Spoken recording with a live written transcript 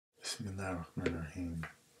Bismillahirrahmanirrahim.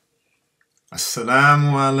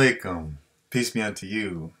 Assalamu alaikum. Peace be unto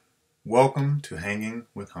you. Welcome to Hanging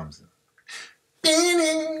with Hamza.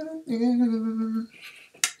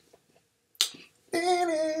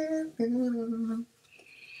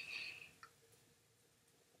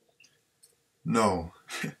 No,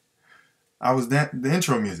 I was the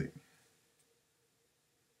intro music.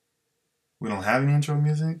 We don't have any intro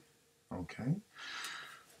music?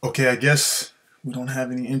 Okay, I guess we don't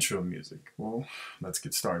have any intro music. Well, let's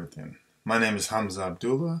get started then. My name is Hamza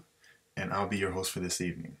Abdullah, and I'll be your host for this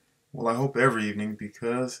evening. Well, I hope every evening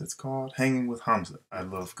because it's called Hanging with Hamza. I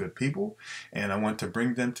love good people, and I want to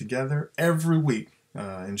bring them together every week.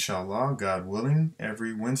 Inshallah, God willing,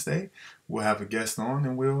 every Wednesday, we'll have a guest on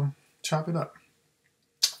and we'll chop it up.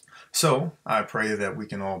 So, I pray that we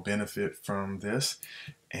can all benefit from this,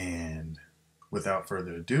 and without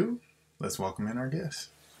further ado, let's welcome in our guest.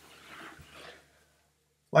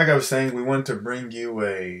 Like I was saying, we want to bring you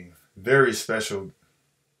a very special...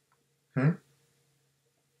 No,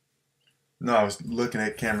 I was looking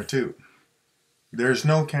at camera 2. There's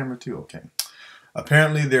no camera 2, okay.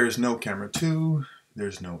 Apparently there's no camera 2,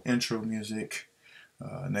 there's no intro music.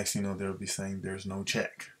 Next thing you know, they'll be saying there's no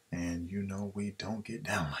check. And you know we don't get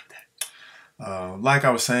down like that. Like I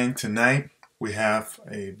was saying, tonight we have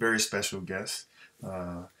a very special guest.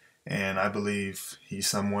 And I believe he's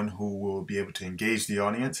someone who will be able to engage the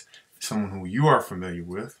audience, someone who you are familiar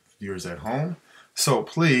with, viewers at home. So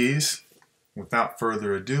please, without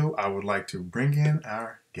further ado, I would like to bring in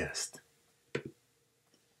our guest.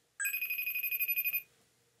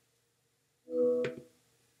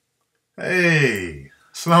 Hey,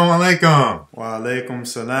 assalamu alaikum. Wa alaikum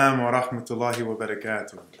salam wa rahmatullahi wa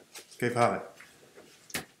barakatuh. كيف حالك?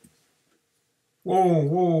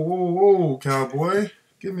 Whoa, cowboy.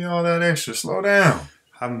 Give me all that extra. Slow down.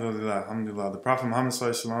 Alhamdulillah, alhamdulillah. The Prophet Muhammad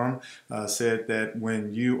said that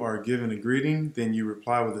when you are given a greeting, then you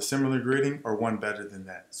reply with a similar greeting or one better than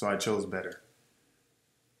that. So I chose better.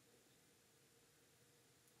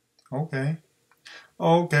 Okay.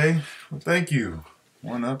 Okay. Well, thank you.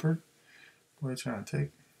 One upper. Boy, trying to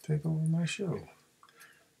take over my show.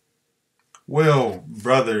 Well,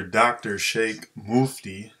 brother Dr. Sheikh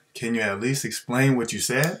Mufti, can you at least explain what you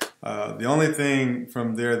said? The only thing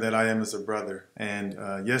from there that I am is a brother. And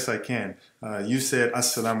yes, I can. You said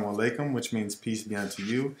Assalamu alaikum, which means peace be unto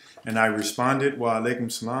you. And I responded Wa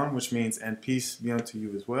alaikum salam, which means and peace be unto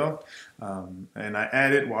you as well. And I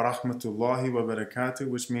added Wa rahmatullahi wa barakatuh,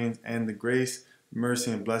 which means and the grace,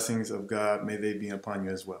 mercy, and blessings of God, may they be upon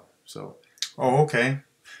you as well. So, oh, okay.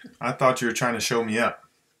 I thought you were trying to show me up.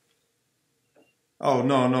 Oh,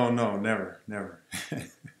 no, never.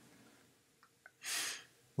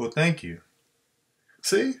 Well, thank you.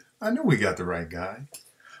 See, I knew we got the right guy.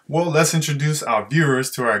 Well, let's introduce our viewers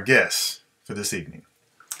to our guests for this evening.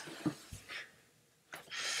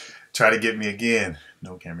 Try to get me again.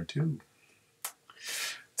 No camera 2.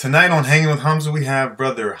 Tonight on Hanging with Hamza, we have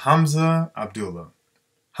brother Hamza Abdullah.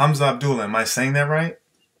 Hamza Abdullah, am I saying that right?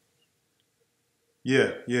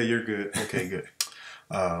 Yeah, you're good. Okay, good.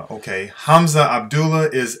 Okay, Hamza Abdullah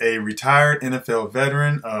is a retired NFL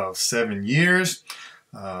veteran of 7 years.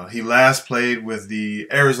 He last played with the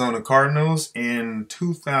Arizona Cardinals in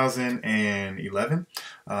 2011.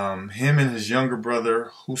 Him and his younger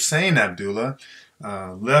brother, Hussein Abdullah,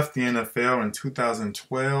 left the NFL in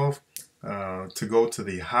 2012 to go to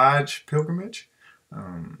the Hajj pilgrimage.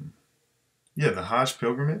 The Hajj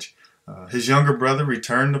pilgrimage. His younger brother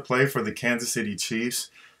returned to play for the Kansas City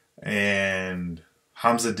Chiefs, and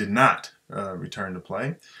Hamza did not return to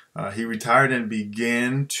play. He retired and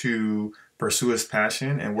began to pursue his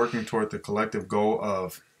passion and working toward the collective goal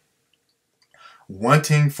of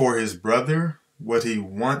wanting for his brother what he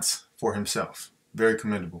wants for himself. Very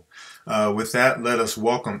commendable. With that, let us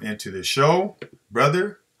welcome into the show,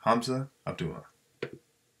 brother Hamza Abdullah.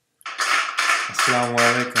 Assalamu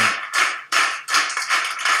alaikum.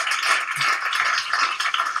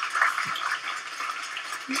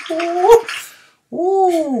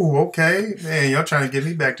 Ooh, okay. Man, y'all trying to get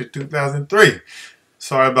me back to 2003.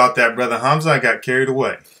 Sorry about that, brother Hamza. I got carried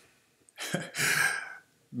away.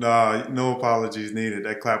 Nah, no apologies needed.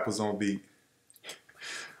 That clap was on beat.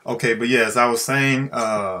 Okay, but yeah, as I was saying,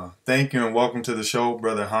 thank you and welcome to the show,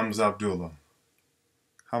 brother Hamza Abdullah.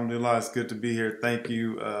 Alhamdulillah, it's good to be here. Thank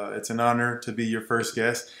you. It's an honor to be your first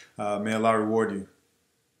guest. May Allah reward you.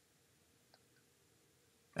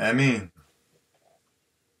 Ameen.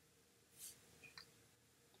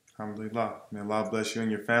 Alhamdulillah. May Allah bless you and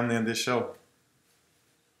your family and this show.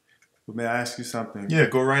 But may I ask you something? Yeah,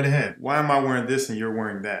 go right ahead. Why am I wearing this and you're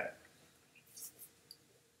wearing that?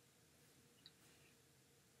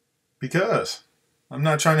 Because I'm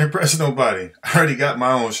not trying to impress nobody. I already got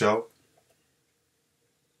my own show.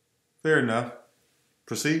 Fair enough.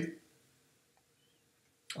 Proceed.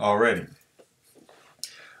 Alrighty.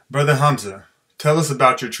 Brother Hamza, tell us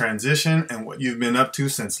about your transition and what you've been up to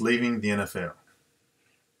since leaving the NFL.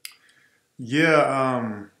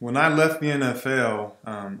 Yeah, when I left the NFL,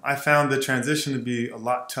 I found the transition to be a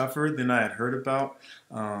lot tougher than I had heard about.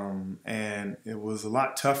 And it was a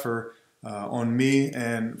lot tougher on me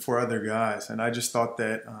and for other guys. And I just thought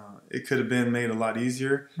that it could have been made a lot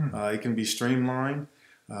easier. It can be streamlined.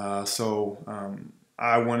 So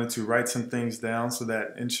I wanted to write some things down so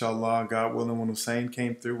that, inshallah, God willing, when Hussein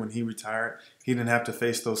came through, when he retired, he didn't have to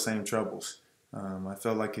face those same troubles. I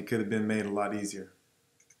felt like it could have been made a lot easier.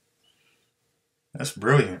 That's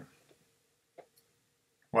brilliant.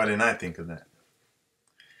 Why didn't I think of that?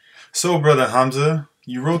 So, Brother Hamza,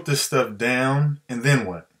 you wrote this stuff down, and then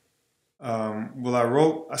what?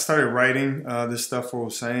 Well, I started writing this stuff for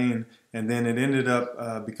Hussein, and then it ended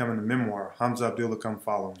up becoming a memoir, Hamza Abdullah, Come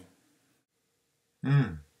Follow Me.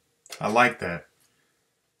 I like that.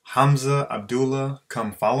 Hamza Abdullah,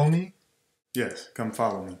 Come Follow Me? Yes, Come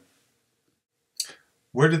Follow Me.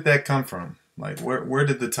 Where did that come from? Like, where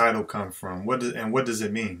did the title come from? What does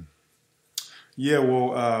it mean? Yeah,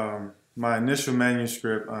 well, my initial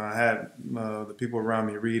manuscript, I had the people around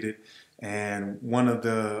me read it, and one of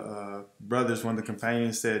the brothers, one of the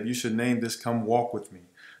companions said, you should name this Come Walk With Me.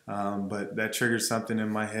 But that triggered something in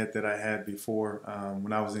my head that I had before.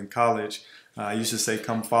 When I was in college, I used to say,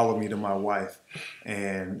 come follow me to my wife.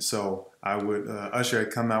 And so I would, Usher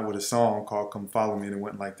had come out with a song called Come Follow Me, and it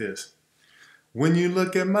went like this. When you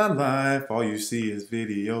look at my life, all you see is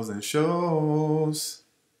videos and shows.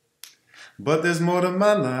 But there's more to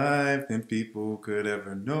my life than people could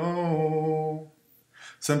ever know.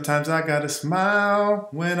 Sometimes I gotta smile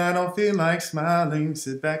when I don't feel like smiling.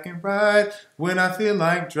 Sit back and ride when I feel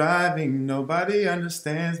like driving. Nobody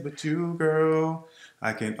understands but you, girl.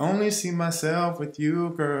 I can only see myself with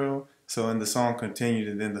you, girl. So and the song continued,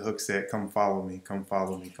 and then the hook said, come follow me, come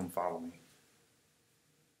follow me, come follow me.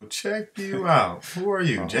 Check you out. Who are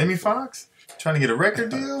you? Jamie Foxx? Trying to get a record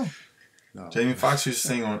deal? No. Jamie Foxx used to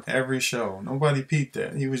sing on every show. Nobody peeped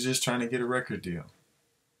that. He was just trying to get a record deal.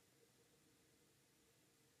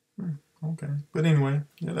 Okay. But anyway,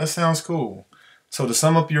 yeah, that sounds cool. So to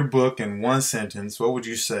sum up your book in one sentence, what would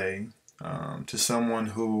you say to someone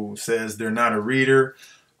who says they're not a reader,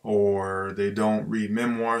 or they don't read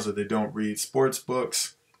memoirs, or they don't read sports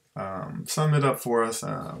books? Sum it up for us.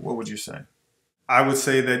 What would you say? I would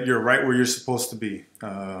say that you're right where you're supposed to be,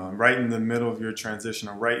 right in the middle of your transition,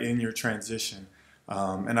 or right in your transition.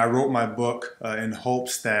 And I wrote my book in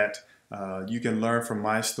hopes that you can learn from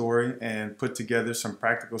my story and put together some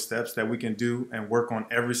practical steps that we can do and work on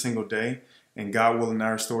every single day. And God willing,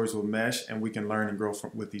 our stories will mesh and we can learn and grow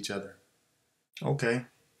with each other. Okay.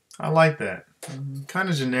 I like that. Kind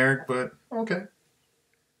of generic, but okay.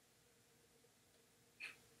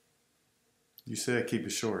 You said keep it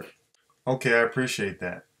short. Okay, I appreciate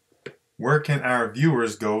that. Where can our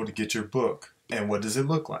viewers go to get your book, and what does it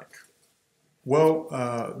look like?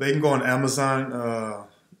 Well, they can go on Amazon,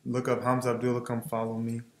 look up Hamza Abdullah, Come Follow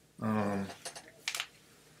Me.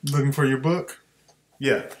 Looking for your book?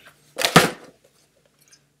 Yeah.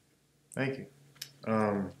 Thank you.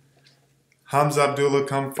 Hamza Abdullah,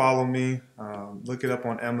 Come Follow Me. Look it up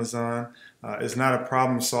on Amazon. It's not a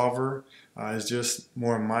problem solver. It's just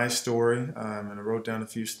more of my story, and I wrote down a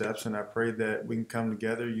few steps, and I pray that we can come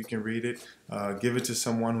together. You can read it, give it to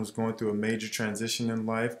someone who's going through a major transition in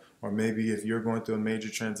life, or maybe if you're going through a major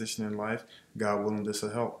transition in life, God willing, this will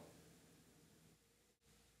help.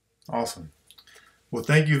 Awesome. Well,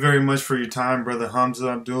 thank you very much for your time, Brother Hamza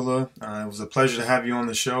Abdullah. It was a pleasure to have you on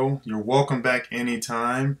the show. You're welcome back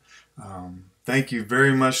anytime. Thank you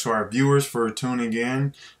very much to our viewers for tuning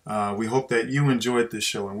in. We hope that you enjoyed this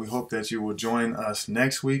show, and we hope that you will join us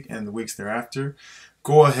next week and the weeks thereafter.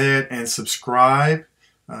 Go ahead and subscribe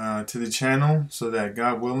to the channel so that,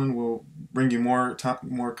 God willing, we'll bring you more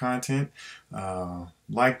content.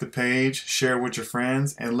 Like the page, share with your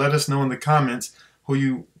friends, and let us know in the comments who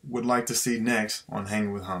you would like to see next on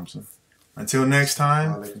Hanging with Hamza. Until next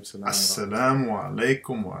time, Assalamu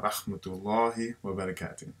alaikum wa rahmatullahi wa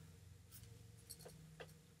barakatuh.